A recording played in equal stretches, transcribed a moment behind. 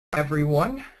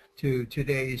Everyone to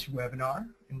today's webinar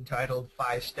entitled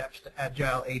 5 Steps to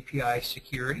Agile API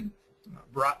Security,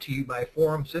 brought to you by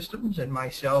Forum Systems and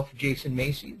myself, Jason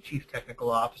Macy, Chief Technical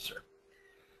Officer.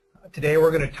 Today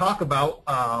we're going to talk about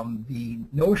the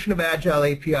notion of Agile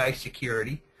API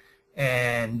security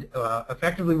and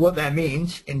effectively what that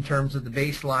means in terms of the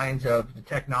baselines of the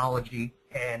technology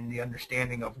and the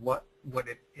understanding of what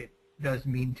it does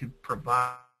mean to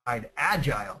provide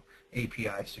Agile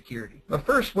API security. But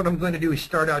first, what I'm going to do is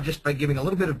start out just by giving a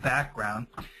little bit of background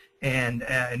and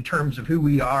in terms of who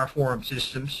we are, Forum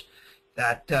Systems,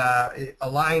 that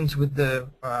aligns with the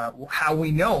how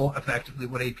we know effectively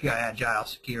what API Agile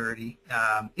security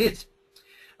is.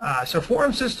 So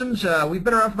Forum Systems, we've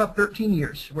been around for about 13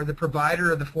 years. We're the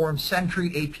provider of the Forum Sentry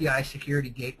API Security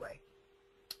Gateway.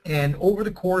 And over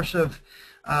the course of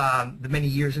the many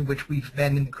years in which we've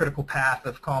been in the critical path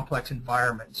of complex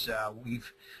environments,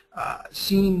 we've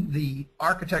seen the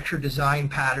architecture design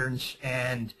patterns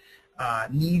and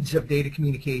needs of data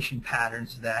communication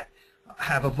patterns that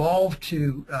have evolved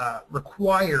to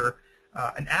require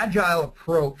an agile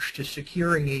approach to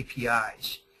securing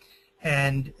APIs.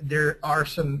 And there are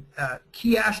some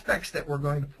key aspects that we're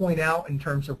going to point out in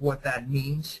terms of what that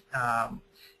means.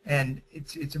 And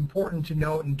it's important to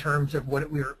note in terms of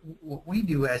what we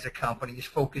do as a company is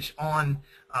focus on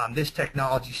this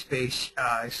technology space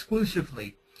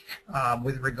exclusively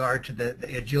with regard to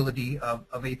the agility of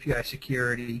API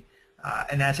security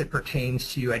and as it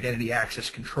pertains to identity access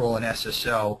control and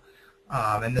SSO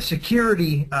and the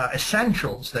security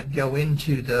essentials that go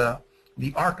into the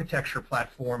architecture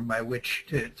platform by which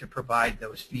to provide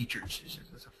those features. This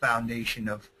is a foundation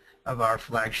of our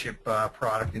flagship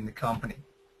product in the company.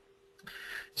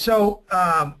 So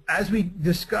as we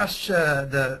discuss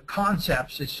the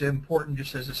concepts, it's important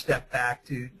just as a step back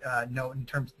to note in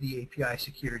terms of the API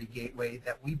security gateway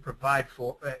that we provide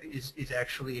for is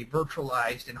actually a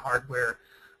virtualized and hardware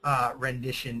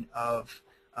rendition of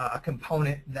a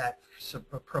component that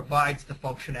provides the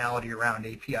functionality around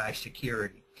API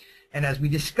security. And as we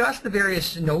discuss the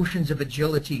various notions of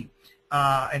agility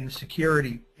and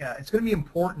security, it's going to be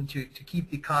important to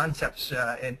keep the concepts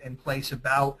in place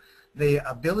about the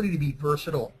ability to be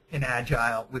versatile in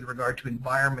Agile with regard to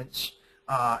environments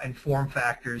and form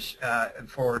factors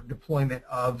for deployment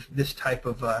of this type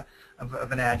of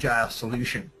an Agile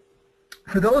solution.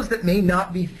 For those that may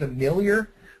not be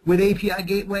familiar with API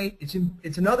Gateway,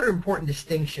 it's another important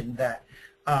distinction that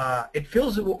it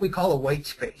fills what we call a white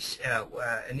space,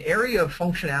 an area of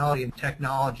functionality and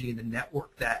technology in the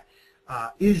network that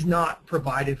is not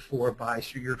provided for by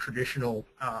your traditional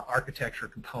architecture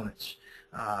components.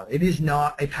 It is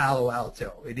not a Palo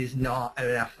Alto. It is not an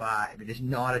F5. It is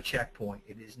not a checkpoint.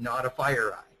 It is not a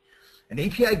FireEye. An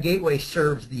API gateway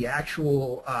serves the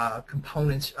actual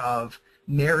components of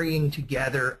marrying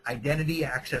together identity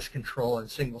access control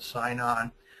and single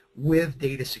sign-on with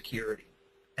data security.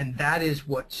 And that is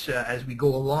what's, as we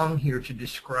go along here to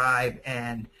describe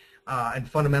and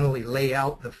fundamentally lay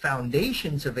out the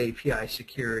foundations of API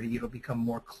security, it'll become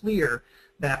more clear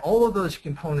that all of those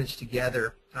components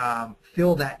together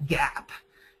fill that gap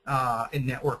in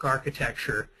network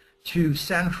architecture to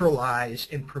centralize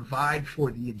and provide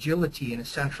for the agility and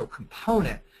essential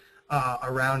component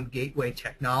around gateway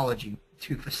technology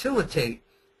to facilitate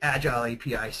Agile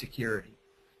API security.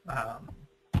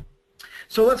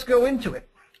 So let's go into it.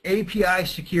 API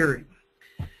security.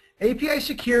 API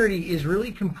security is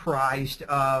really comprised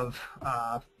of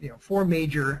 4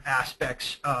 major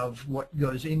aspects of what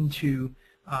goes into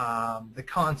the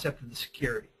concept of the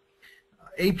security.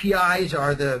 APIs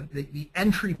are the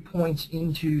entry points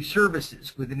into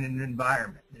services within an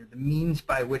environment. They're the means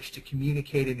by which to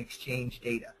communicate and exchange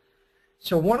data.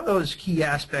 So one of those key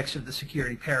aspects of the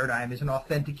security paradigm is an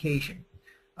authentication,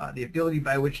 the ability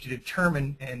by which to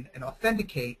determine and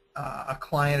authenticate a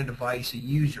client, a device, a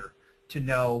user to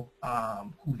know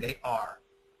who they are.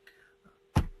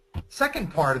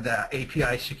 Second part of the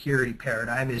API security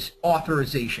paradigm is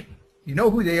authorization. You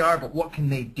know who they are, but what can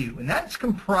they do? And that's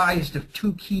comprised of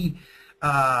 2 key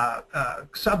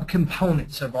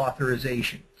subcomponents of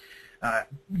authorization.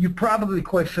 You're probably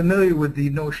quite familiar with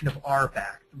the notion of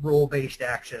RBAC, role-based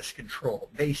access control.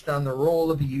 Based on the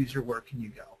role of the user, where can you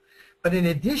go? But in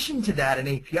addition to that, in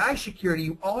API security,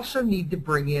 you also need to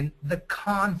bring in the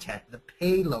content, the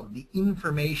payload, the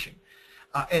information,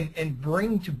 and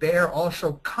bring to bear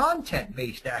also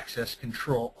content-based access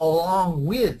control along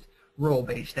with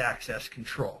role-based access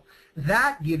control.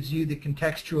 That gives you the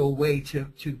contextual way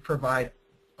to provide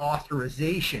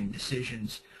authorization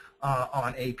decisions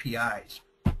on APIs.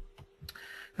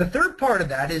 The third part of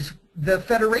that is the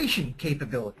federation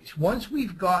capabilities. Once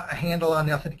we've got a handle on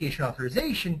the authentication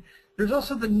authorization, there's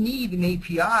also the need in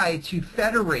API to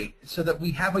federate so that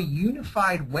we have a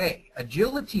unified way.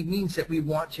 Agility means that we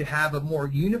want to have a more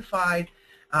unified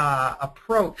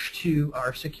approach to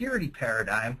our security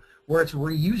paradigm where it's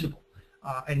reusable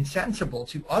and sensible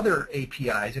to other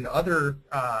APIs and other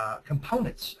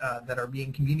components that are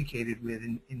being communicated with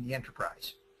in the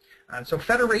enterprise. So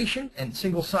federation and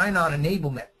single sign-on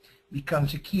enablement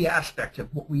becomes a key aspect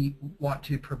of what we want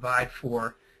to provide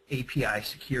for API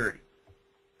security.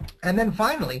 And then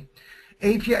finally,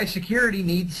 API security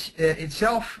needs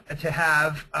itself to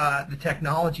have the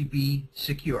technology be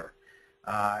secure.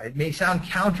 It may sound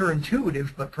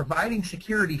counterintuitive, but providing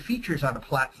security features on a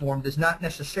platform does not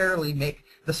necessarily make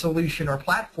the solution or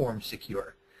platform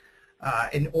secure.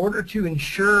 In order to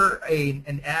ensure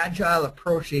an agile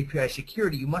approach to API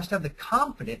security, you must have the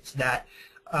confidence that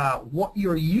what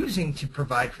you're using to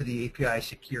provide for the API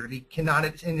security cannot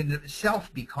in and of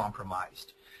itself be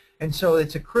compromised. And so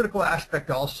it's a critical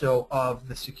aspect also of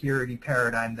the security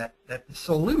paradigm that the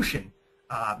solution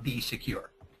be secure.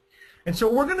 And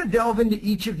so we're going to delve into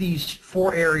each of these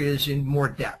 4 areas in more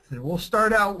depth. And we'll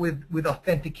start out with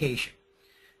authentication.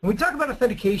 When we talk about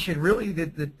authentication, really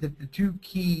the 2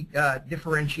 key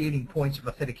differentiating points of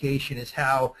authentication is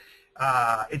how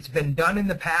it's been done in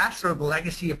the past, or the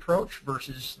legacy approach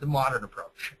versus the modern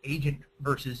approach, agent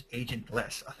versus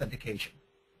agentless authentication.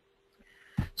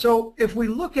 So if we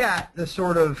look at the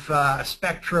sort of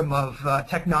spectrum of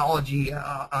technology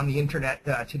on the internet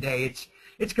today,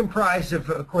 it's comprised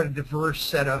of quite a diverse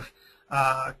set of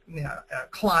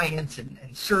clients and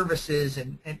services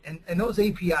and those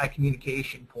API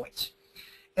communication points.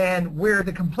 And where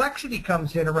the complexity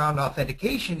comes in around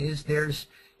authentication is there's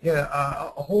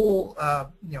a whole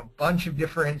bunch of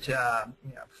different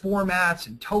formats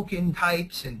and token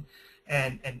types and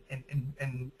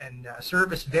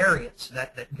service variants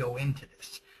that go into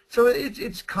this. So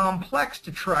it's complex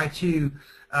to try to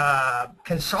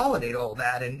consolidate all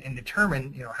that and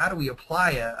determine how do we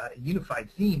apply a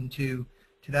unified theme to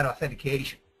that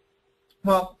authentication.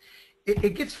 Well,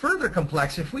 it gets further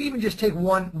complex if we even just take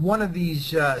one of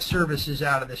these services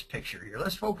out of this picture here.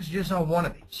 Let's focus just on one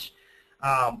of these.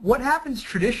 What happens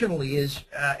traditionally is,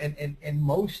 in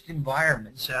most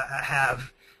environments,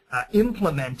 have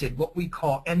implemented what we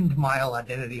call end-mile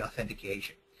identity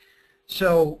authentication.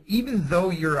 So even though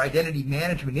your identity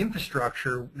management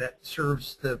infrastructure that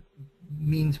serves the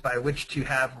means by which to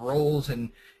have roles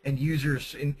and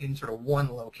users in sort of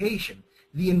one location,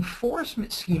 the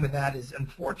enforcement scheme of that is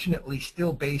unfortunately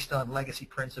still based on legacy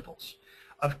principles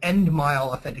of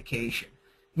end-mile authentication,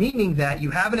 meaning that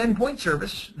you have an endpoint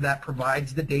service that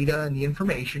provides the data and the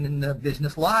information and the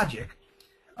business logic,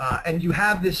 and you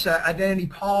have this identity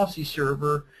policy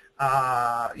server,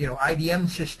 IDM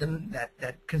system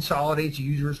that consolidates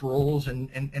users' roles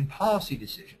and policy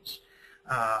decisions.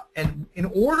 And in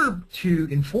order to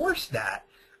enforce that,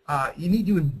 you need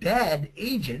to embed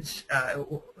agents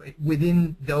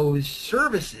within those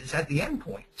services at the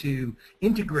endpoint to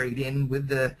integrate in with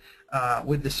the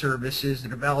services. The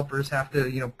developers have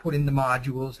to put in the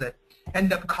modules that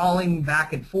end up calling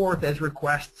back and forth as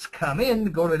requests come in to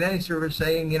go to any service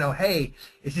saying, hey,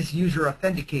 is this user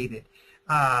authenticated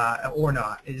or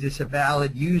not? Is this a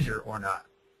valid user or not?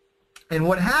 And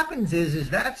what happens is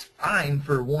that's fine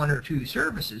for 1 or 2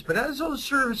 services, but as those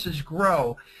services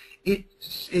grow, it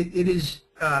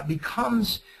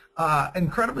becomes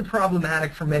incredibly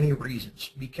problematic for many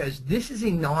reasons, because this is a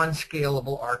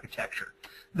non-scalable architecture.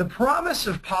 The promise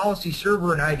of policy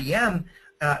server and IDM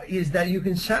is that you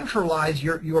can centralize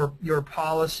your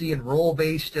policy and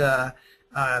role-based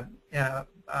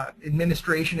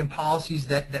administration and policies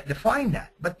that define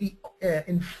that. But the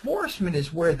enforcement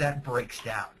is where that breaks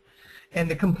down. And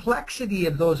the complexity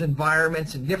of those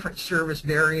environments and different service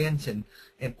variants and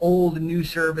old and new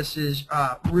services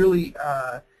really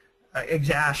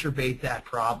exacerbate that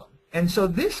problem. And so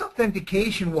this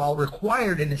authentication, while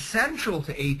required and essential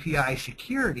to API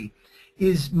security,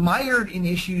 is mired in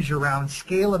issues around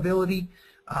scalability.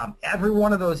 Every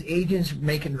one of those agents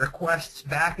making requests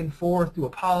back and forth to a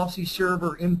policy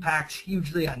server impacts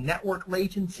hugely on network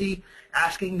latency.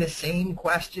 Asking the same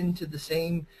question to the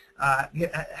same,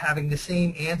 having the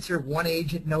same answer, one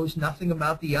agent knows nothing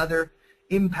about the other,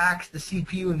 impacts the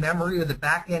CPU and memory of the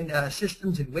back-end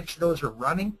systems in which those are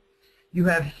running. You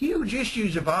have huge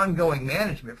issues of ongoing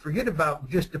management. Forget about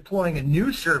just deploying a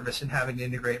new service and having to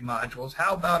integrate modules.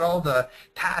 How about all the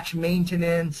patch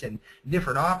maintenance and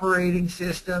different operating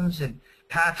systems and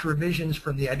patch revisions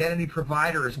from the identity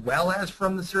provider as well as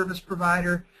from the service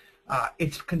provider?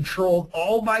 It's controlled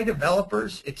all by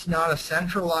developers. It's not a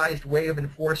centralized way of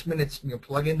enforcement. It's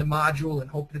plug in the module and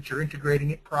hope that you're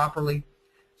integrating it properly.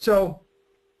 So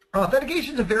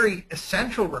authentication is a very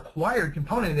essential required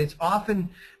component, and it's often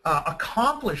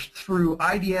accomplished through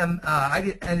IDM,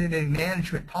 identity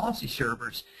management policy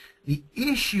servers. The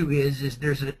issue is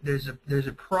there's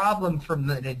a problem from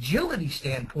an agility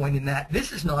standpoint in that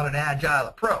this is not an agile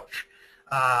approach.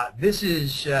 This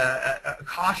is a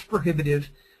cost prohibitive,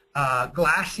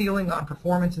 glass ceiling on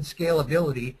performance and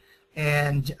scalability,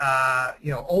 and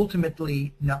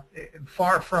ultimately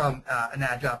far from an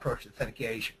agile approach to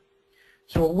authentication.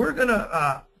 So what we're going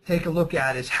to take a look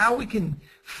at is how we can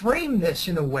frame this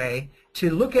in a way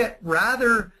to look at,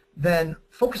 rather than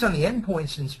focus on the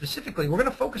endpoints, and specifically we're going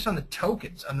to focus on the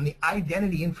tokens, on the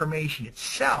identity information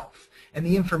itself and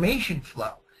the information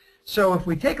flow. So if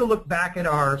we take a look back at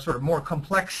our sort of more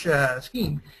complex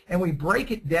scheme and we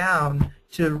break it down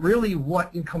to really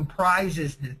what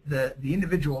comprises the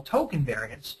individual token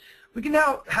variants, we can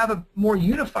now have a more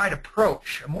unified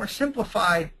approach, a more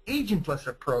simplified agentless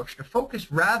approach to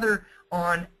focus rather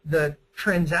on the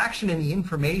transaction and the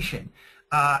information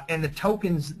and the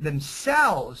tokens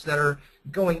themselves that are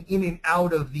going in and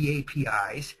out of the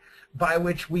APIs, by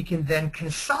which we can then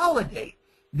consolidate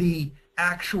the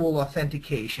actual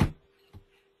authentication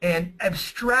and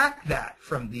abstract that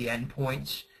from the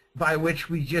endpoints, by which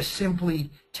we just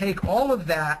simply take all of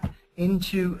that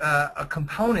into a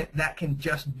component that can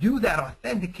just do that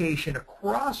authentication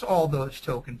across all those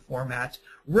token formats,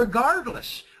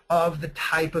 regardless of the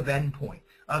type of endpoint,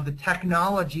 of the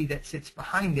technology that sits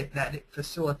behind it that it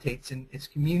facilitates and is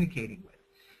communicating with.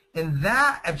 And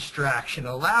that abstraction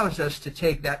allows us to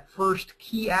take that first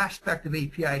key aspect of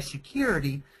API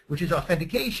security, which is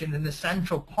authentication, an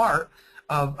essential part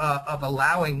of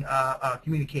allowing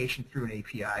communication through an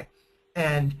API,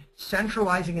 and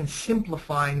centralizing and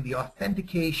simplifying the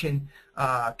authentication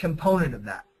component of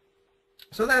that.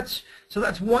 So that's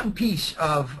one piece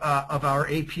of our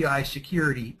API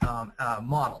security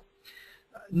model.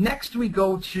 Next, we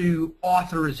go to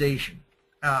authorization.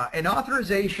 And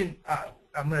authorization,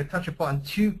 I'm going to touch upon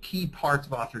two key parts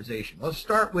of authorization. Let's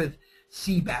start with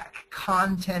CBAC,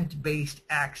 content-based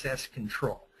access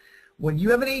control. When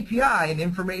you have an API and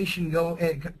information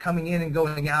coming in and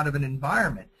going out of an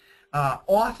environment,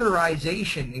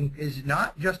 authorization is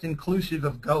not just inclusive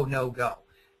of go, no go.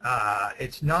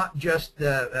 It's not just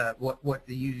what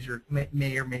the user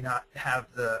may or may not have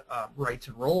the rights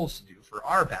and roles to do for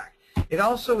RBAC. It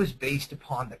also is based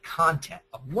upon the content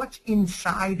of what's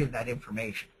inside of that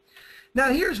information. Now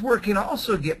here's where it can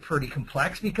also get pretty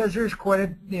complex, because there's quite a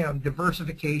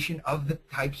diversification of the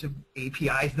types of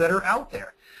APIs that are out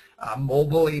there.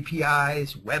 Mobile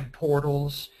APIs, web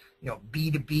portals,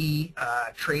 B2B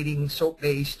trading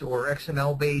SOAP-based or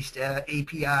XML-based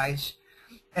APIs.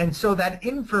 And so that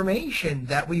information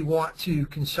that we want to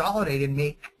consolidate and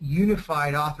make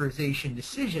unified authorization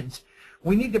decisions,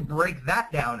 we need to break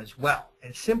that down as well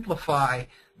and simplify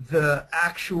the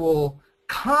actual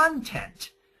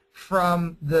content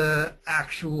from the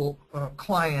actual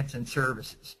clients and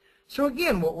services. So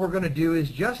again, what we're going to do is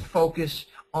just focus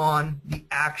on the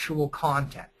actual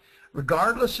content.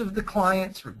 Regardless of the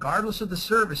clients, regardless of the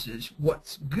services,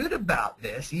 what's good about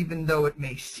this, even though it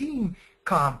may seem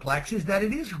complex, is that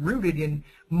it is rooted in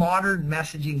modern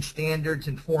messaging standards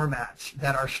and formats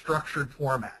that are structured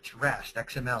formats: REST,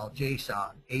 XML,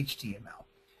 JSON, HTML.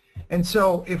 And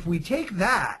so if we take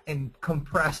that and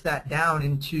compress that down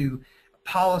into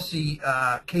policy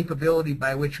capability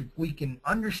by which we can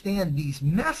understand these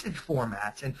message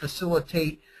formats and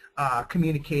facilitate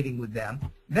communicating with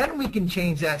them, then we can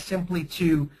change that simply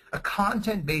to a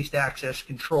content-based access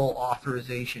control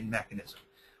authorization mechanism,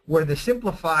 where the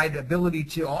simplified ability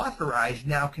to authorize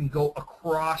now can go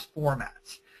across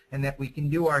formats, and that we can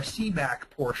do our CBAC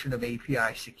portion of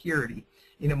API security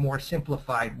in a more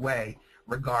simplified way,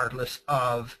 regardless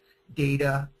of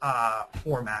data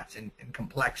formats and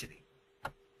complexity.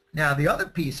 Now, the other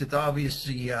piece that's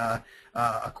obviously a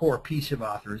core piece of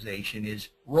authorization is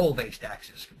role-based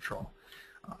access control.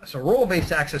 So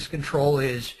role-based access control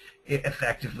is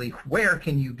effectively where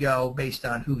can you go based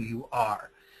on who you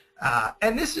are.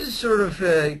 And this is sort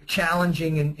of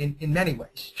challenging in many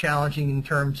ways. Challenging in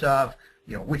terms of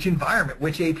which environment,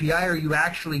 which API are you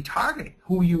actually targeting?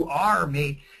 Who you are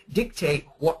may dictate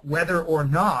whether or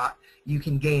not you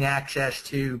can gain access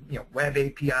to web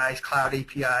APIs, cloud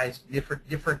APIs,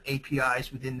 different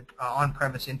APIs within the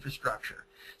on-premise infrastructure.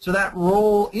 So that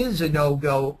role is a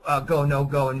no-go,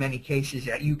 no-go in many cases.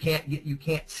 You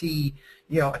can't see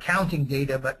accounting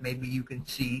data, but maybe you can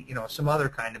see some other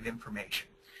kind of information.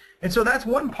 And so that's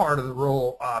one part of the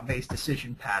role-based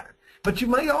decision pattern. But you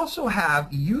might also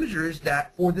have users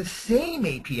that for the same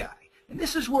API, and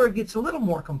this is where it gets a little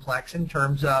more complex in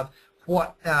terms of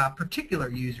what particular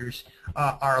users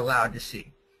are allowed to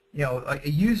see. You know, a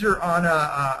user on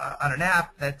an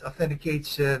app that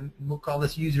authenticates, we'll call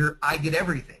this user I get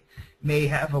everything, may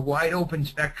have a wide open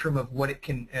spectrum of what it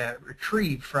can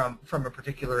retrieve from a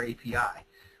particular API.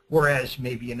 Whereas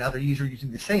maybe another user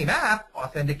using the same app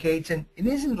authenticates and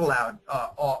isn't allowed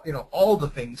all the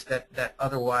things that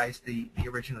otherwise the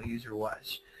original user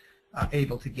was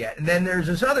able to get. And then there's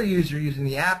this other user using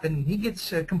the app, and he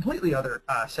gets completely other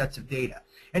sets of data.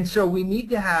 And so we need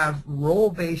to have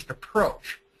role-based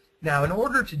approach. Now, in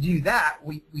order to do that,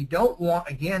 we don't want,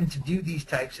 again, to do these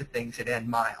types of things at end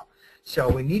mile. So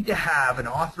we need to have an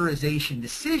authorization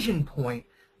decision point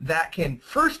that can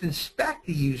first inspect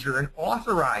the user and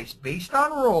authorize based on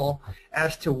role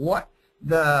as to what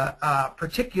the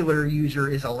particular user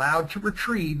is allowed to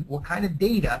retrieve, what kind of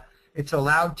data it's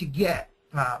allowed to get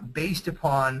based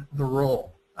upon the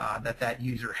role that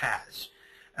user has.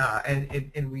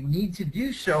 And we need to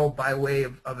do so by way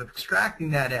of extracting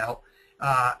that out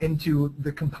into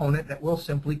the component that we'll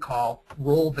simply call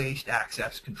role-based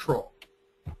access control.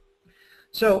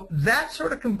 So that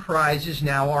sort of comprises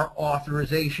now our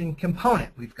authorization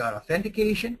component. We've got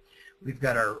authentication, we've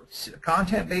got our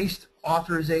content-based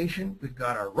authorization, we've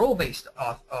got our role-based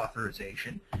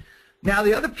authorization. Now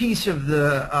the other piece of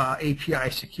the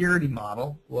API security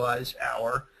model was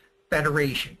our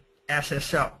federation,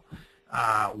 SSO,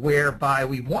 whereby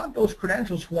we want those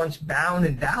credentials once bound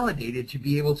and validated to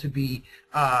be able to be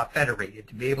federated,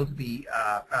 to be able to be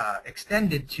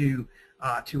extended to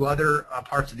other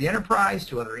parts of the enterprise,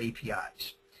 to other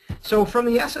APIs. So from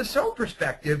the SSO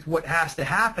perspective, what has to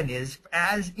happen is,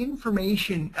 as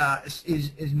information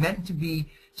is meant to be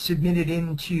submitted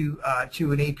into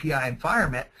to an API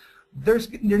environment, there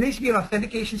needs to be an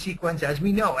authentication sequence. As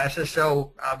we know,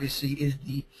 SSO obviously is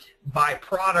the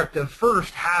byproduct of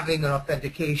first having an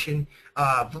authentication,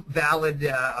 valid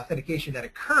authentication that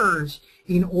occurs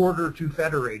in order to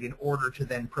federate, in order to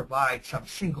then provide some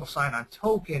single sign-on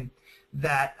token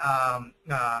that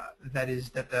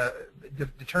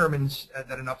determines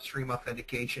that an upstream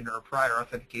authentication or a prior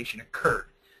authentication occurred.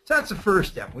 So that's the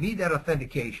first step. We need that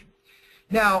authentication.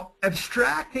 Now,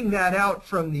 abstracting that out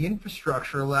from the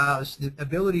infrastructure allows the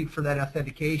ability for that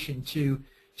authentication to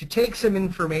take some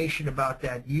information about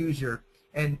that user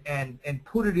and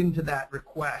put it into that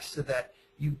request so that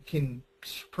you can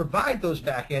provide those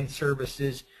back-end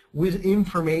services with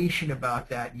information about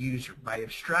that user. By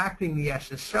abstracting the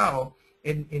SSO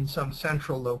in some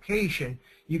central location,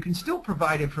 you can still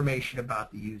provide information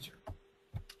about the user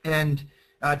and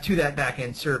to that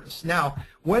back-end service. Now,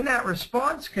 when that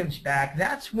response comes back,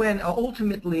 that's when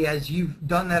ultimately, as you've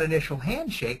done that initial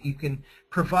handshake, you can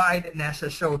provide an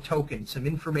SSO token, some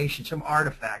information, some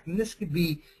artifact. And this could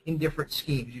be in different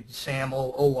schemes. You can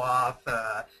SAML,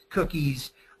 OAuth,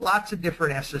 cookies, lots of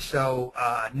different SSO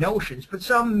notions, but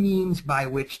some means by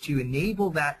which to enable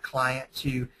that client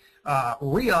to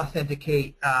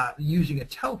re-authenticate using a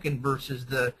token versus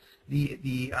the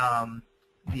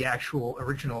actual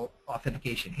original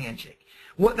authentication handshake.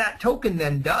 What that token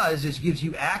then does is gives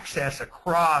you access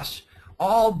across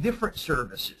all different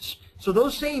services. So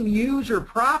those same user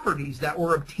properties that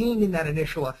were obtained in that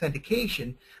initial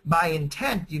authentication, by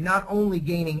intent, you're not only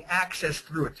gaining access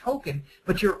through a token,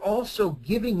 but you're also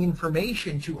giving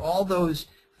information to all those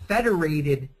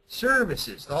federated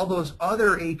services, all those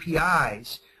other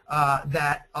APIs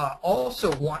that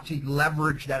also want to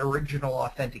leverage that original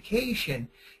authentication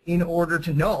in order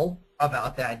to know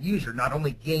about that user, not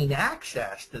only gain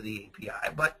access to the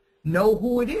API, but know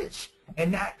who it is.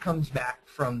 And that comes back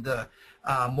from the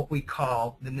what we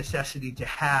call the necessity to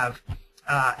have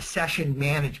session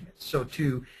management. So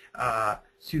to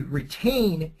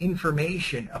retain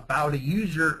information about a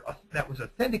user that was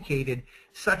authenticated,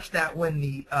 such that when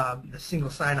the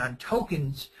single sign-on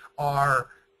tokens are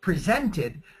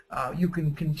presented, you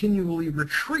can continually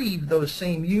retrieve those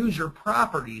same user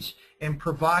properties and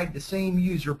provide the same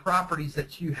user properties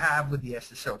that you have with the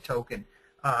SSO token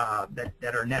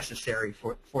that are necessary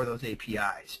for those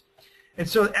APIs. And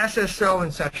so SSO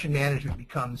and session management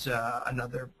becomes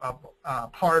another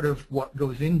part of what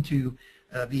goes into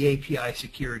the API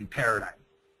security paradigm.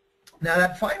 Now,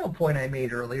 that final point I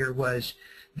made earlier was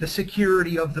the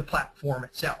security of the platform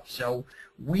itself. So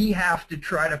we have to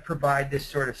try to provide this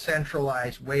sort of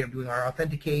centralized way of doing our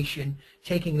authentication,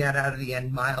 taking that out of the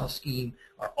end mile scheme,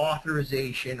 our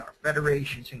authorization, our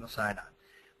federation, single sign-on.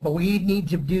 But we need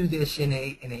to do this in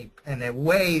a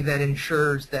way that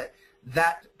ensures that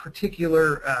that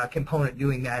particular component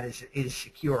doing that is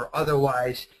secure.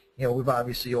 Otherwise, we've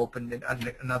obviously opened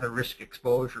another risk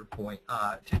exposure point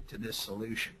to this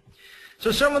solution.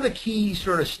 So some of the key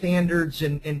sort of standards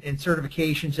and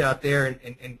certifications out there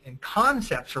and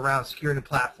concepts around securing the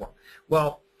platform.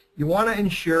 Well, you want to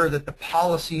ensure that the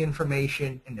policy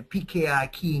information and the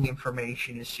PKI keying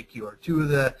information is secure. Two of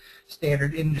the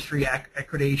standard industry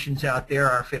accreditations out there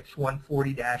are FIPS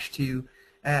 140-2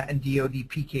 and DoD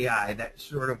PKI that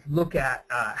sort of look at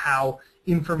how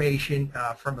information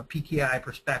from a PKI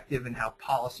perspective and how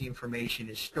policy information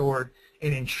is stored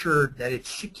and ensured that it's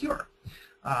secure.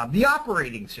 The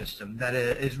operating system that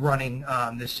is running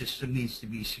this system needs to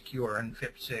be secure, and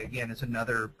FIPS, again, is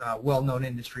another well-known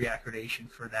industry accreditation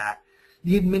for that.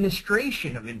 The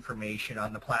administration of information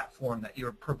on the platform that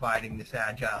you're providing this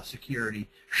Agile security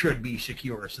should be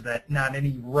secure, so that not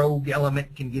any rogue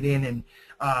element can get in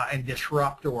and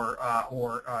disrupt or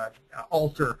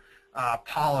alter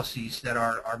policies that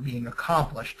are being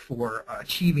accomplished for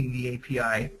achieving the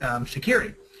API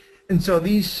security. And so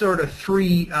these sort of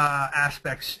three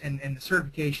aspects and the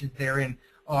certifications therein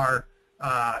are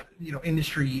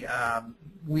industry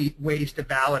ways to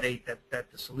validate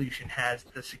that the solution has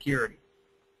the security.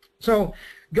 So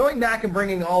going back and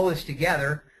bringing all this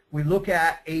together, we look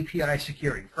at API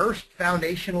security. First,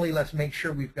 foundationally, let's make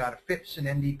sure we've got a FIPS and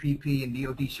NDPP and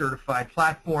DoD certified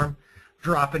platform,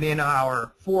 dropping in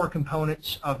our 4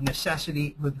 components of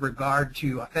necessity with regard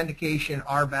to authentication,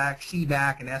 RBAC,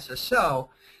 CBAC, and SSO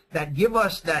that give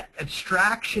us that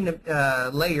abstraction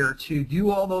layer to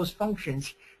do all those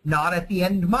functions, not at the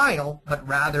end mile, but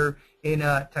rather in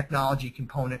a technology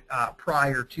component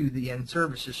prior to the end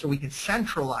services, so we can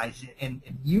centralize it and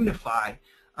unify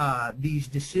these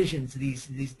decisions,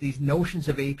 these notions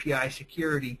of API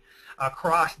security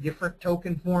across different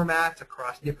token formats,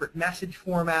 across different message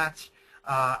formats,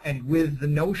 and with the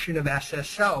notion of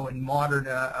SSO and modern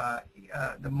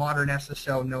the modern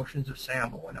SSO notions of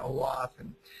SAML and OAuth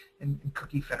and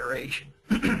cookie federation.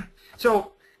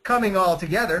 So coming all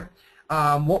together,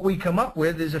 what we come up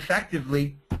with is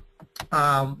effectively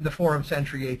the Forum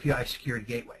Sentry API Security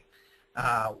Gateway.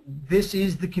 This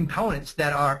is the components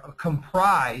that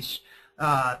comprise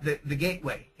the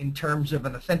gateway in terms of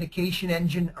an authentication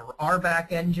engine, an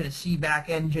RBAC engine, a CBAC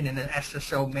engine, and an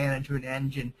SSO management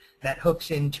engine that hooks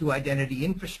into identity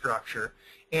infrastructure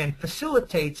and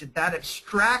facilitates that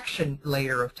abstraction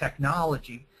layer of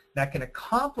technology that can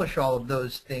accomplish all of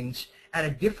those things at a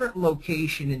different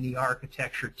location in the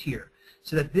architecture tier,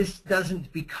 so that this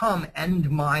doesn't become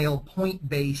end-mile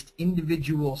point-based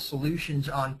individual solutions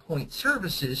on point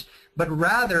services, but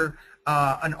rather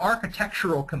an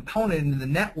architectural component in the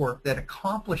network that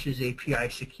accomplishes API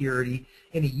security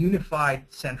in a unified,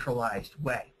 centralized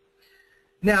way.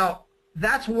 Now,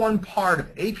 that's one part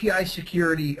of it. API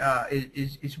security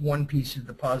is one piece of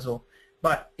the puzzle.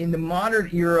 But in the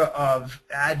modern era of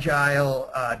agile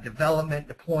development,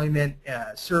 deployment,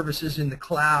 services in the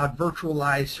cloud,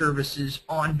 virtualized services,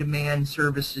 on-demand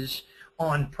services,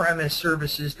 on-premise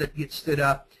services that get stood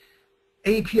up,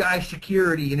 API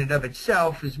security in and of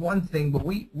itself is one thing, but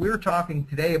we're talking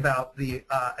today about the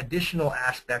additional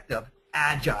aspect of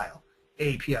agile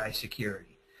API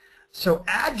security. So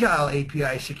agile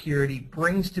API security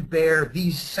brings to bear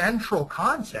these central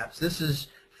concepts. This is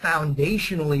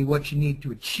foundationally what you need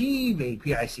to achieve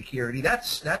API security. That's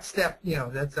step,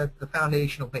 that's the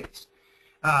foundational base.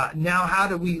 Now, how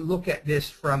do we look at this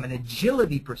from an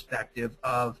agility perspective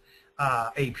of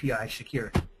API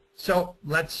security? So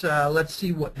let's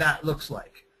see what that looks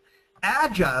like.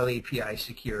 Agile API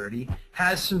security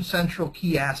has some central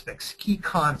key aspects, key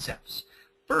concepts.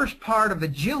 First part of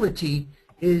agility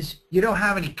is you don't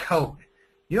have any code.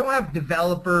 You don't have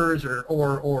developers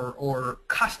or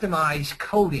customized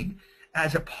coding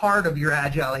as a part of your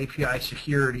Agile API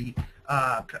security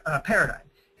paradigm.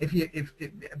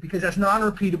 Because that's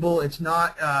non-repeatable, it's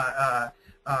not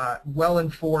well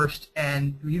enforced,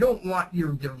 and you don't want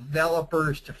your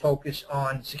developers to focus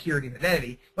on security and identity.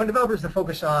 You want developers to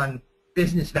focus on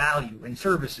business value and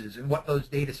services and what those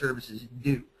data services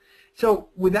do. So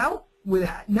with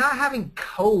not having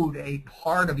code a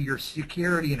part of your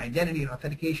security and identity and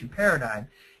authentication paradigm,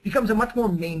 it becomes a much more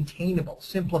maintainable,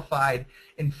 simplified,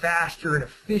 and faster and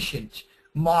efficient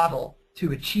model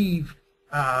to achieve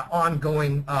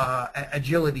ongoing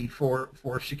agility for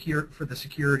the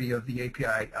security of the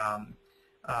API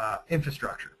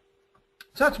infrastructure.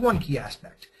 So that's one key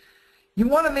aspect. You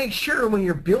want to make sure when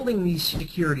you're building these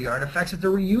security artifacts that they're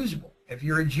reusable. If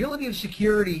your agility of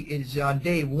security is on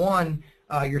day one,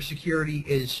 your security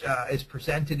is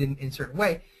presented in a certain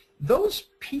way, those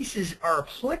pieces are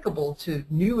applicable to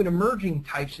new and emerging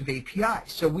types of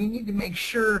APIs. So we need to make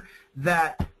sure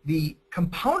that the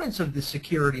components of the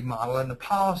security model and the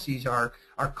policies are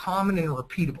common and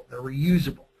repeatable. They're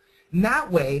reusable. And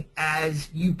that way, as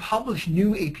you publish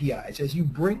new APIs, as you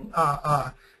bring,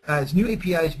 as new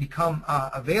APIs become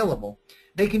available,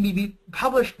 they can be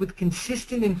published with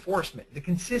consistent enforcement, the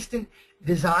consistent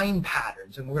design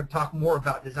patterns, and we're going to talk more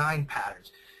about design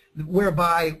patterns,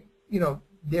 whereby, you know,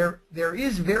 there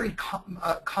is very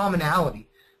commonality.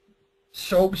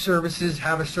 SOAP services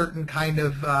have a certain kind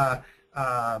of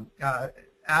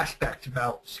aspect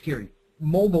about security.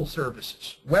 Mobile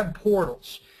services, web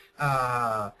portals,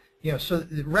 you know, so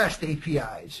the REST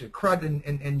APIs, CRUD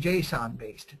and JSON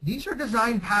based. These are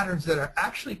design patterns that are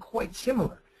actually quite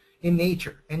similar in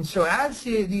nature. And so as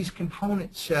these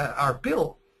components are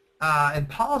built and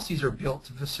policies are built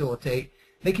to facilitate,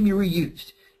 they can be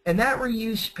reused. And that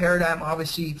reuse paradigm,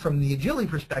 obviously, from the agility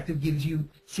perspective, gives you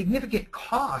significant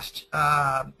cost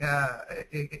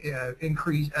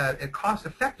increase, cost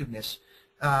effectiveness,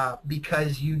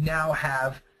 because you now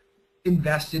have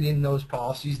invested in those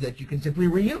policies that you can simply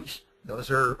reuse. Those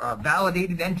are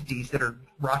validated entities that are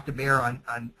brought to bear on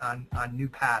new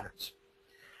patterns.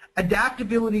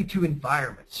 Adaptability to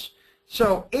environments.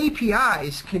 So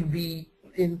APIs can be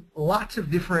in lots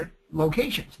of different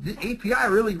locations. The API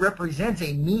really represents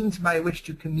a means by which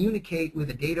to communicate with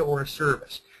a data or a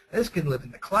service. This can live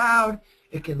in the cloud,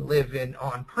 it can live in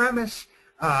on-premise,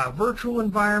 virtual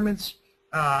environments,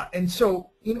 and so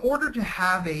in order to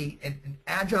have an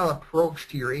agile approach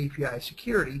to your API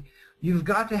security, you've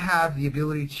got to have the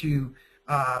ability to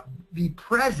be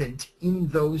present in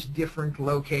those different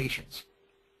locations.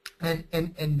 And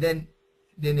then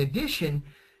in addition,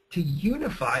 to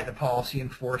unify the policy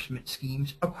enforcement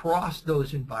schemes across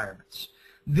those environments.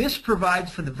 This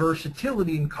provides for the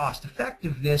versatility and cost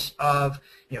effectiveness of,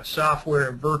 you know, software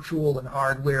and virtual and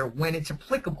hardware when it's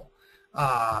applicable,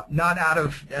 not out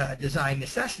of design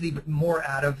necessity, but more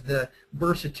out of the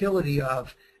versatility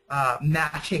of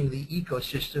matching the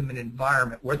ecosystem and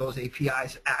environment where those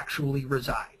APIs actually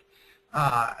reside.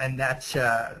 And that's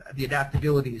the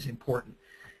adaptability is important.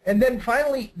 And then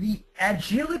finally, the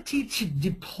agility to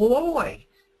deploy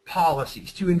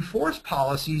policies, to enforce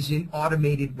policies in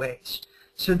automated ways,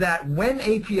 so that when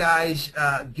APIs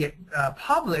get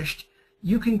published,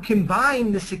 you can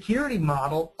combine the security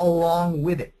model along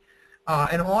with it.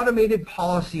 An automated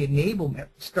policy enablement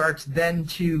starts then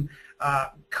to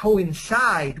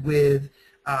coincide with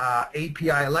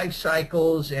API life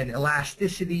cycles and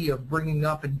elasticity of bringing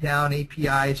up and down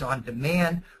APIs on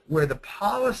demand, where the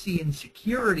policy and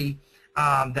security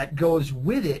that goes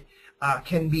with it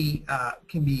can be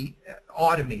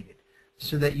automated,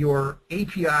 so that your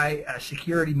API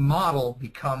security model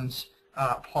becomes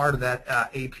part of that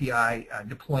API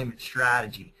deployment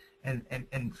strategy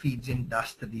and feeds in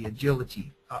thus to the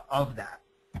agility of that.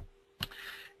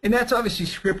 And that's obviously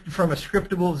scripted from a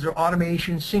scriptable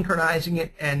automation, synchronizing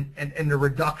it, and the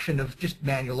reduction of just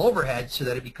manual overhead so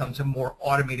that it becomes a more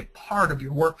automated part of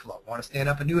your workflow. Want to stand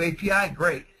up a new API?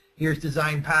 Great. Here's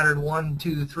design pattern 1,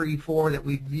 2, 3, 4 that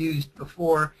we've used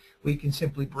before. We can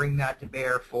simply bring that to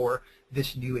bear for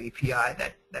this new API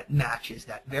that matches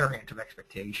that variant of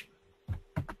expectation.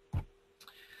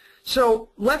 So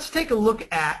let's take a look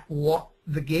at what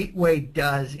the gateway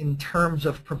does in terms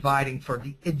of providing for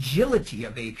the agility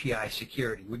of API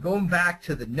security. We're going back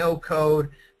to the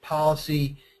no-code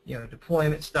policy, you know,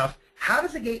 deployment stuff. How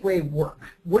does a gateway work?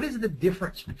 What is the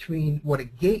difference between what a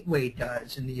gateway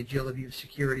does in the agility of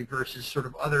security versus sort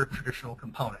of other traditional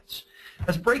components?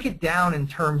 Let's break it down in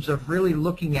terms of really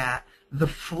looking at the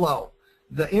flow,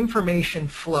 the information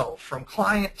flow from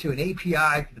client to an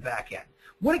API to the back end.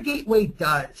 What a gateway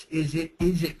does is it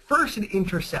first it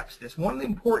intercepts this. One of the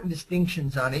important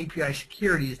distinctions on API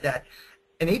security is that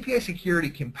an API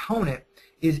security component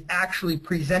is actually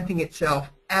presenting itself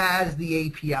as the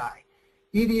API.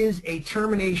 It is a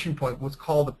termination point, what's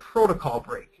called a protocol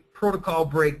break. Protocol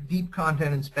break, deep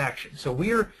content inspection. So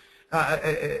we're,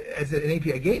 as an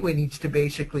API gateway, needs to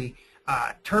basically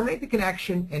terminate the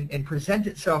connection and present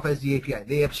itself as the API,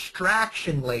 the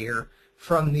abstraction layer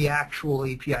from the actual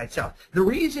API itself. The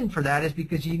reason for that is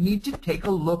because you need to take a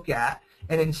look at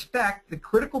and inspect the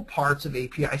critical parts of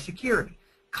API security.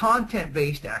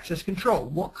 Content-based access control.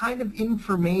 What kind of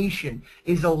information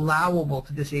is allowable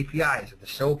to this API? Is it a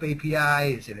SOAP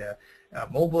API? Is it a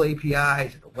mobile API?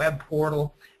 Is it a web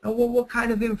portal? And well, what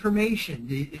kind of information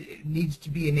needs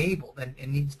to be enabled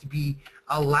and needs to be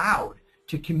allowed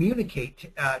to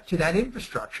communicate to that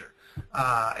infrastructure?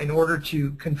 In order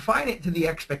to confine it to the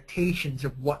expectations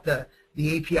of what the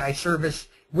API service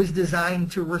was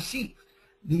designed to receive.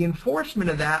 The enforcement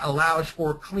of that allows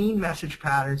for clean message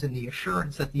patterns and the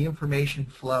assurance that the information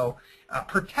flow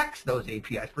protects those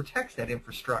APIs, protects that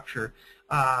infrastructure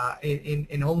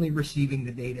in only receiving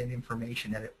the data and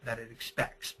information that it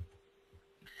expects.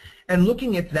 And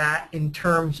looking at that in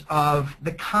terms of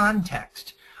the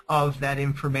context of that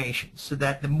information, so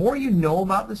that the more you know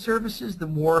about the services, the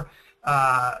more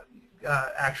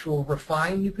actual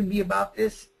refined you can be about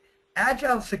this.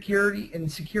 Agile security, and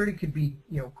security could be,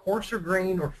 coarser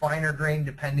grained or finer grained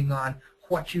depending on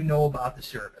what you know about the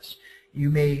service. You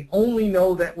may only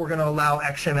know that we're going to allow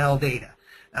XML data,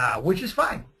 which is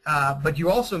fine. But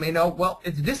you also may know, well,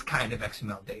 it's this kind of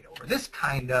XML data, or this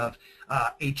kind of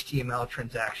HTML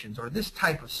transactions, or this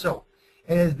type of SOAP.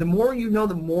 And as the more you know,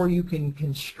 the more you can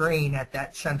constrain at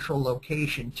that central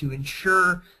location to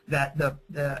ensure that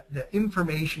the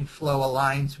information flow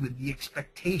aligns with the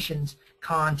expectations,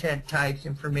 content types,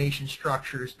 information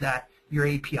structures that your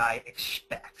API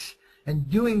expects. And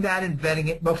doing that and vetting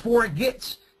it before it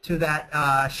gets to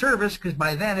that service, because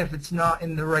by then, if it's not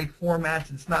in the right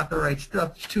formats, it's not the right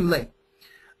stuff, it's too late.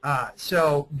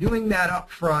 So doing that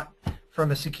up front from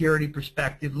a security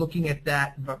perspective, looking at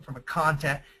that from a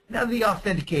content. Now the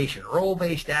authentication,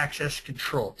 role-based access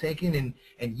control, taking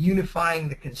and unifying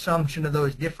the consumption of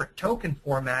those different token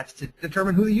formats to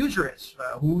determine who the user is,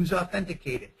 who's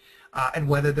authenticated, and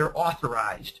whether they're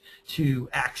authorized to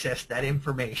access that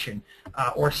information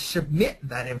or submit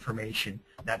that information,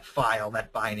 that file,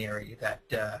 that binary,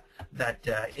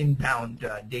 that inbound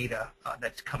data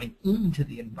that's coming into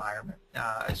the environment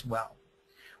as well.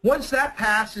 Once that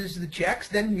passes the checks,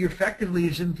 then you're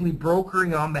effectively simply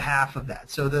brokering on behalf of that.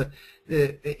 So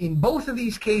in both of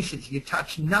these cases, you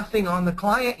touch nothing on the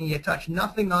client and you touch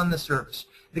nothing on the service.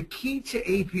 The key to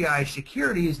API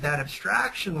security is that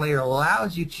abstraction layer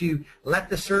allows you to let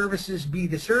the services be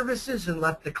the services and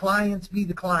let the clients be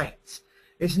the clients.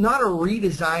 It's not a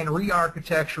redesign,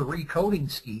 re-architecture,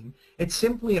 recoding scheme. It's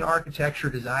simply an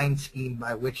architecture design scheme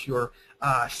by which you're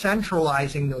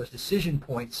centralizing those decision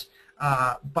points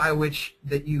by which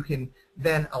that you can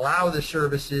then allow the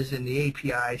services and the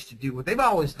APIs to do what they've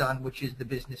always done, which is the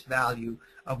business value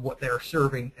of what they're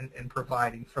serving and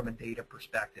providing from a data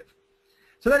perspective.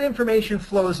 So that information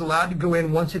flow is allowed to go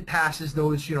in once it passes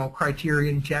those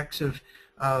criterion checks of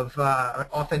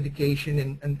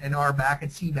authentication and RBAC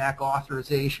and CBAC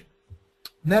authorization.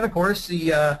 And then, of course,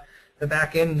 the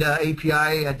back-end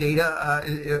API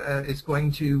data is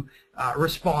going to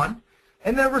respond.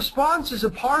 And the response is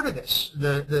a part of this.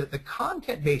 The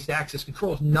content-based access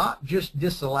control is not just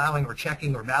disallowing or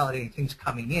checking or validating things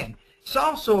coming in. It's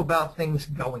also about things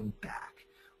going back.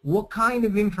 What kind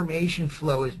of information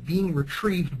flow is being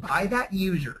retrieved by that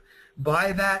user,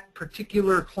 by that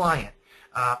particular client?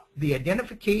 The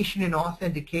identification and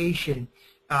authentication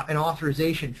and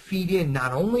authorization feed in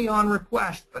not only on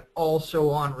request but also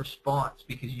on response,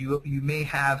 because you may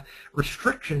have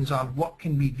restrictions on what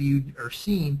can be viewed or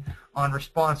seen on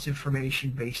response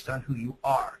information based on who you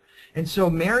are. And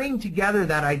so marrying together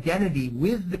that identity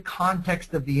with the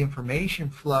context of the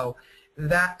information flow,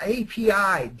 that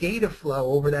API data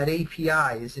flow over that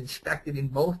API is inspected in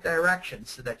both directions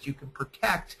so that you can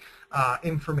protect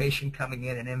information coming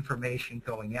in and information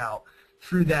going out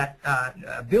through that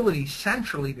ability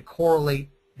centrally to correlate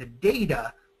the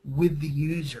data with the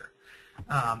user.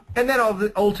 And then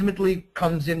ultimately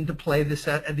comes into play the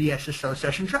SSO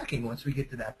session tracking. Once we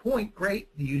get to that point, great,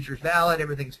 the user's valid,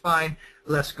 everything's fine.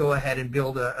 Let's go ahead and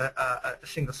build a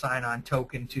single sign-on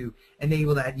token to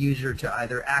enable that user to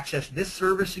either access this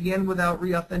service again without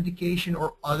re-authentication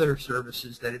or other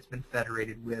services that it's been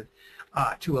federated with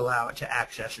to allow it to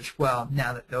access as well,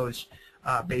 now that those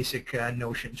basic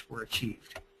notions were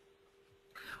achieved.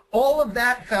 All of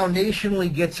that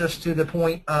foundationally gets us to the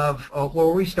point of where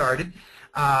we started,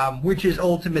 which is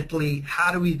ultimately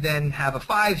how do we then have a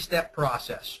 5-step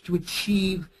process to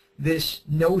achieve this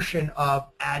notion of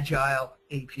Agile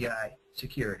API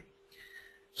security.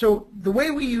 So the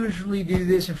way we usually do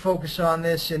this and focus on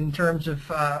this in terms of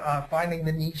finding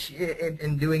the niche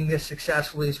and doing this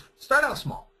successfully is start out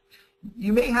small.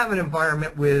 You may have an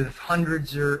environment with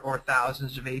hundreds or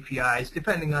thousands of APIs,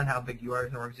 depending on how big you are as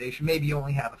an organization. Maybe you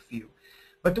only have a few.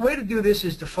 But the way to do this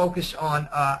is to focus on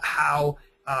how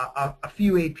a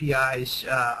few APIs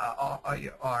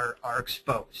are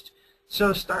exposed.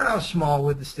 So start out small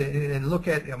with this and look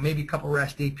at maybe a couple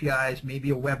REST APIs, maybe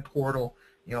a web portal,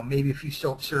 maybe a few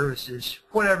SOAP services,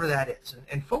 whatever that is,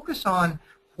 and focus on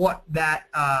what that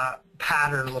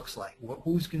pattern looks like.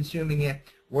 Who's consuming it?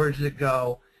 Where does it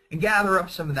go? And gather up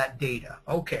some of that data.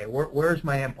 Okay, where's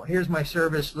my endpoint? Here's my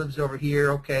service, lives over here.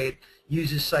 Okay,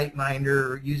 uses SiteMinder,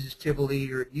 or uses Tivoli,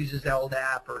 or it uses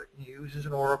LDAP, or it uses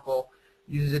an Oracle,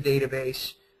 uses a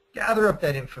database. Gather up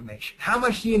that information. How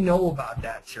much do you know about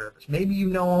that service? Maybe you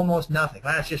know almost nothing.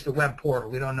 Well, that's just a web portal.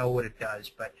 We don't know what it does,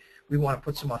 but we want to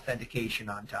put some authentication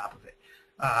on top of it.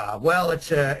 Well,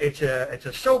 it's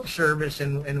a SOAP service,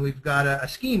 and we've got a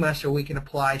schema, so we can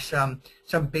apply some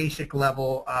basic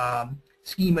level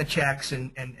schema checks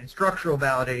and structural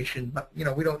validation. But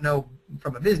we don't know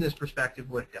from a business perspective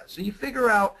what it does. So you figure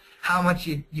out how much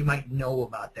you might know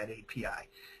about that API.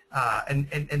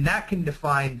 And that can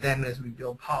define then, as we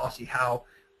build policy, how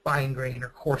fine-grained or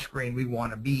coarse-grained we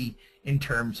want to be in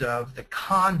terms of the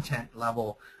content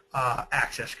level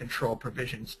access control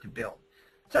provisions to build.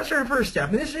 So that's our first step.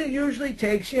 And this usually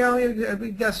takes,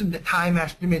 we've got some time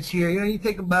estimates here. You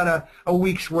take about a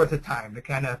week's worth of time to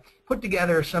kind of put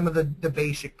together some of the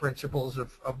basic principles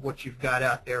of what you've got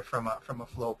out there from a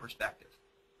flow perspective.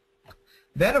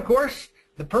 Then, of course,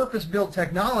 the purpose-built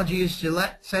technology is to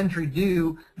let Sentry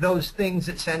do those things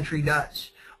that Sentry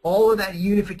does. All of that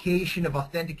unification of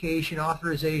authentication,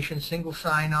 authorization, single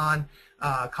sign-on,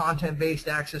 content-based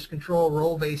access control,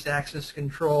 role-based access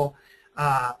control.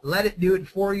 Let it do it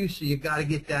for you, so you've got to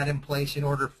get that in place in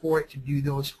order for it to do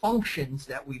those functions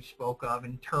that we've spoke of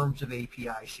in terms of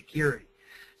API security.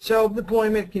 So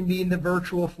deployment can be in the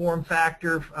virtual form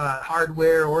factor,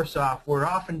 hardware or software.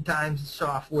 Oftentimes it's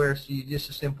software, so you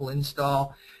just a simple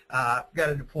install. Got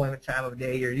a deployment time of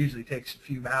day here. It usually takes a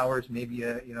few hours, maybe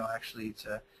actually it's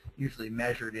usually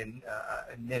measured in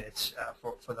minutes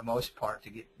for the most part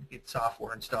to get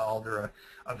software installed or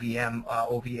a VM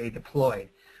OVA deployed.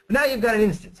 But now you've got an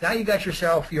instance. Now you've got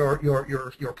yourself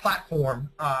your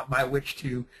platform by which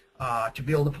to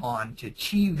build upon to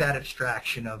achieve that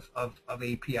abstraction of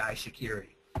API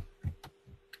security.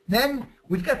 Then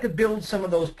we've got to build some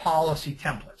of those policy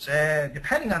templates.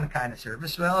 Depending on the kind of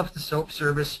service, well, if it's a SOAP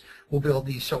service, we'll build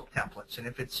these SOAP templates. And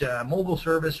if it's a mobile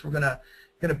service, we're gonna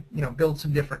build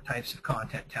some different types of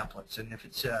content templates. And if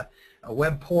it's a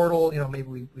web portal,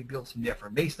 maybe we build some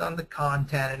different based on the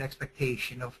content and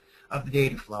expectation of the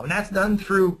data flow. And that's done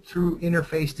through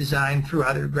interface design, through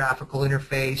either graphical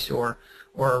interface or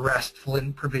a RESTful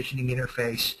and provisioning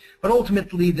interface. But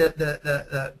ultimately,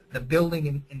 the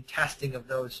building and testing of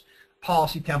those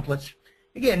policy templates,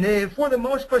 again, for the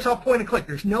most part, it's all point and click.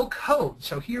 There's no code.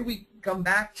 So here we come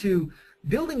back to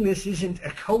building this isn't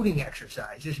a coding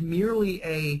exercise. It's merely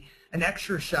an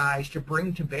exercise to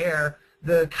bring to bear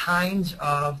the kinds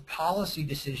of policy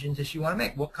decisions that you want to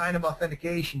make. What kind of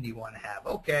authentication do you want to have?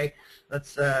 Okay,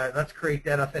 let's create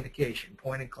that authentication,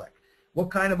 point and click. What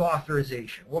kind of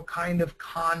authorization? What kind of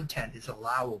content is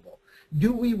allowable?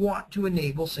 Do we want to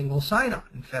enable single sign-on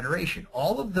and federation?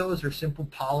 All of those are simple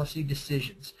policy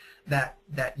decisions that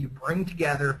you bring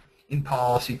together in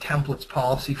policy templates,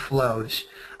 policy flows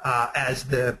as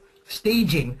the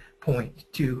staging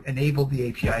point to enable the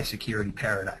API security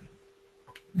paradigm.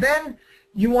 Then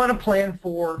you want to plan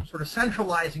for sort of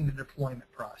centralizing the deployment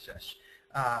process.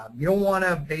 You don't want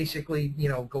to basically,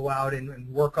 go out and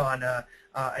work on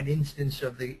an instance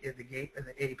of the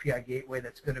API gateway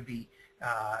that's going to be,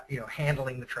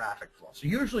 handling the traffic flow. So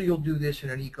usually you'll do this in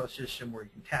an ecosystem where you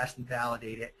can test and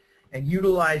validate it, and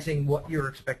utilizing what your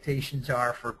expectations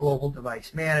are for global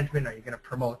device management. Are you going to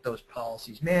promote those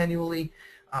policies manually?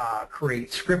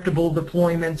 Create scriptable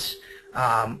deployments.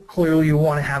 Clearly you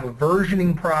want to have a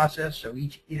versioning process, so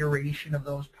each iteration of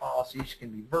those policies can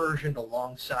be versioned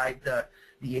alongside the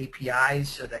APIs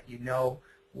so that you know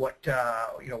what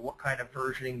kind of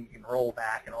versioning you can roll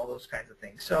back and all those kinds of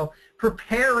things. So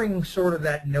preparing sort of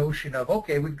that notion of,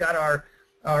 okay, we've got our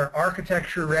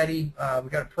architecture ready,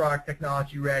 we've got our product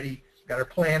technology ready, we've got our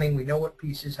planning, we know what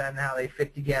pieces and how they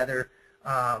fit together,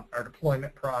 our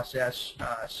deployment process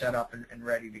set up and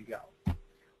ready to go.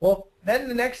 Well, then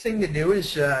the next thing to do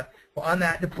is, on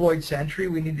that deployed Sentry,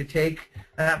 we need to take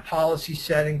that policy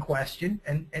set in question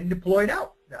and deploy it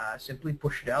out. Simply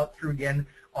push it out through, again,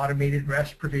 automated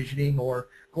REST provisioning or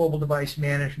global device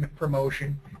management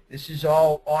promotion. This is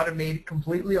all automated,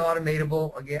 completely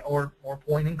automatable, again, or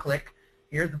point and click.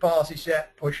 Here's the policy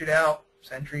set, push it out,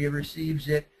 Sentry receives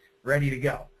it, ready to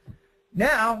go.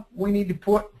 Now we need to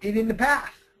put it in the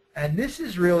path. And this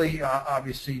is really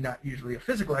obviously not usually a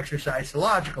physical exercise, it's a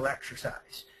logical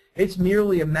exercise. It's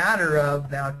merely a matter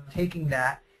of now taking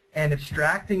that and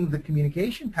abstracting the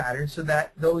communication patterns so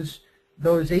that those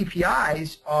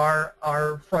APIs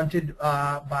are fronted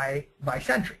by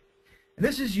Sentry. And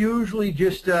this is usually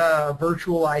just a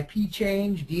virtual IP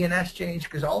change, DNS change,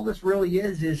 because all this really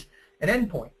is an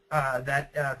endpoint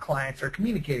that clients are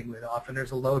communicating with. Often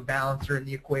there's a load balancer in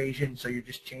the equation, so you're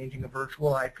just changing a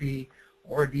virtual IP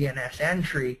or a DNS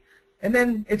entry, And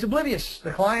then it's oblivious.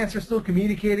 The clients are still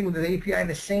communicating with the API in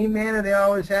the same manner they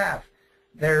always have.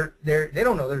 They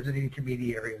don't know there's an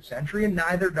intermediary of Sentry, and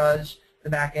neither does the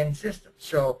back-end system.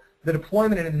 So the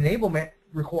deployment and enablement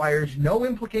requires no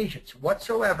implications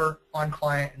whatsoever on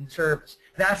client and service.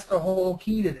 That's the whole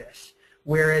key to this.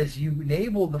 Whereas you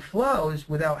enable the flows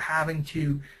without having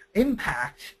to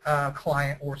impact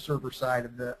client or server side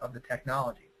of the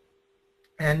technology.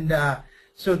 And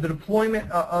so the deployment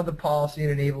of the policy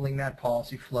and enabling that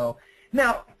policy flow.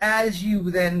 Now, as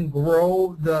you then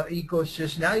grow the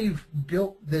ecosystem, now you've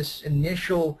built this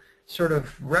initial sort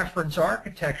of reference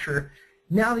architecture.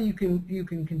 Now that you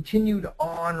can continue to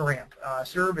on-ramp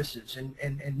services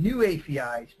and new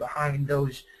APIs behind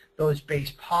those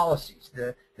base policies.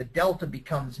 The delta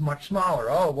becomes much smaller.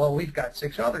 Oh, well, we've got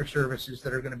 6 other services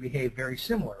that are going to behave very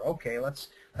similar. Okay, let's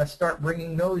start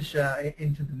bringing those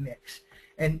into the mix.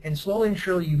 And slowly and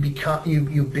surely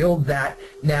you build that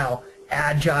now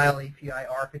agile API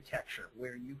architecture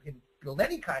where you can build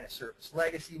any kind of service,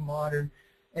 legacy, modern,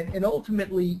 and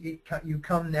ultimately you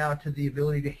come now to the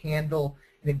ability to handle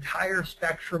an entire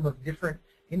spectrum of different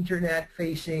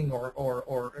internet-facing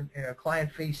or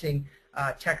client-facing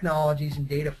technologies and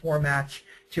data formats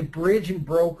to bridge and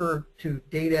broker to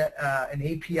data and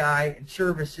API and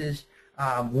services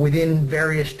within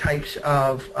various types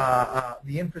of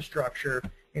the infrastructure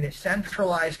in a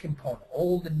centralized component,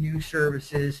 old and new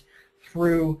services,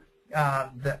 through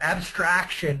the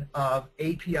abstraction of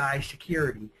API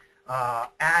security,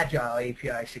 agile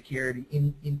API security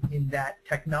in that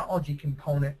technology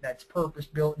component that's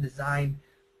purpose-built and designed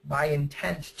by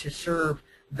intent to serve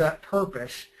that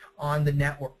purpose on the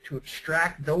network, to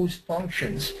abstract those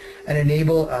functions and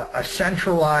enable a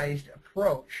centralized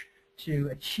approach to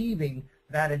achieving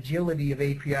that agility of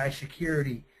API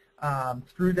security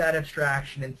through that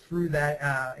abstraction and through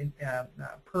that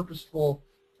purposeful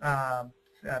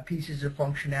pieces of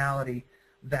functionality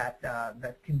that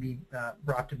can be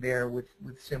brought to bear with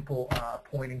simple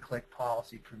point-and-click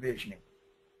policy provisioning.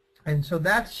 And so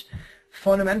that's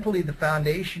fundamentally the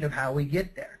foundation of how we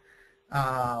get there.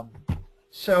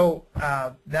 So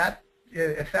that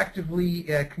effectively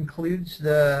concludes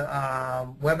the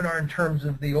webinar in terms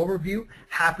of the overview.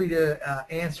 Happy to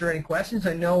answer any questions.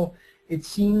 I know it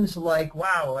seems like,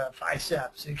 wow, 5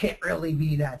 steps. It can't really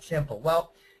be that simple.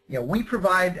 Well, you know, we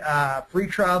provide free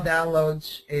trial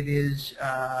downloads. It is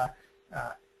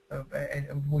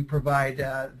we provide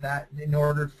that in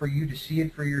order for you to see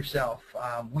it for yourself.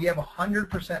 We have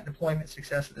 100% deployment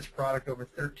success of this product over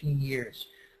 13 years.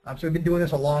 So we've been doing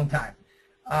this a long time.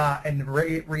 And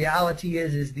the reality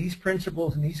is these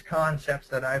principles and these concepts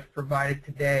that I've provided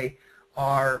today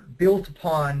are built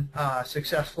upon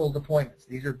successful deployments.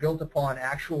 These are built upon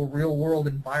actual real-world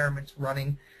environments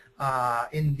running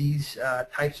in these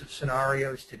types of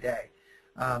scenarios today.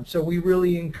 So we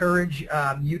really encourage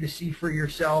you to see for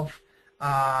yourself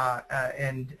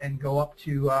and go up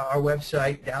to our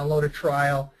website, download a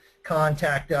trial,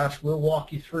 contact us. We'll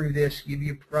walk you through this, give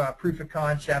you a proof of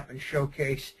concept, and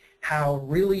showcase how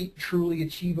really, truly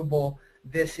achievable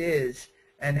this is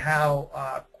and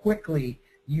how quickly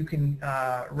you can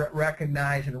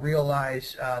recognize and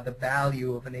realize the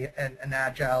value of an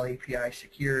agile API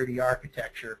security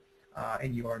architecture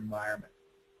in your environment.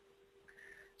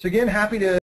 So again, happy to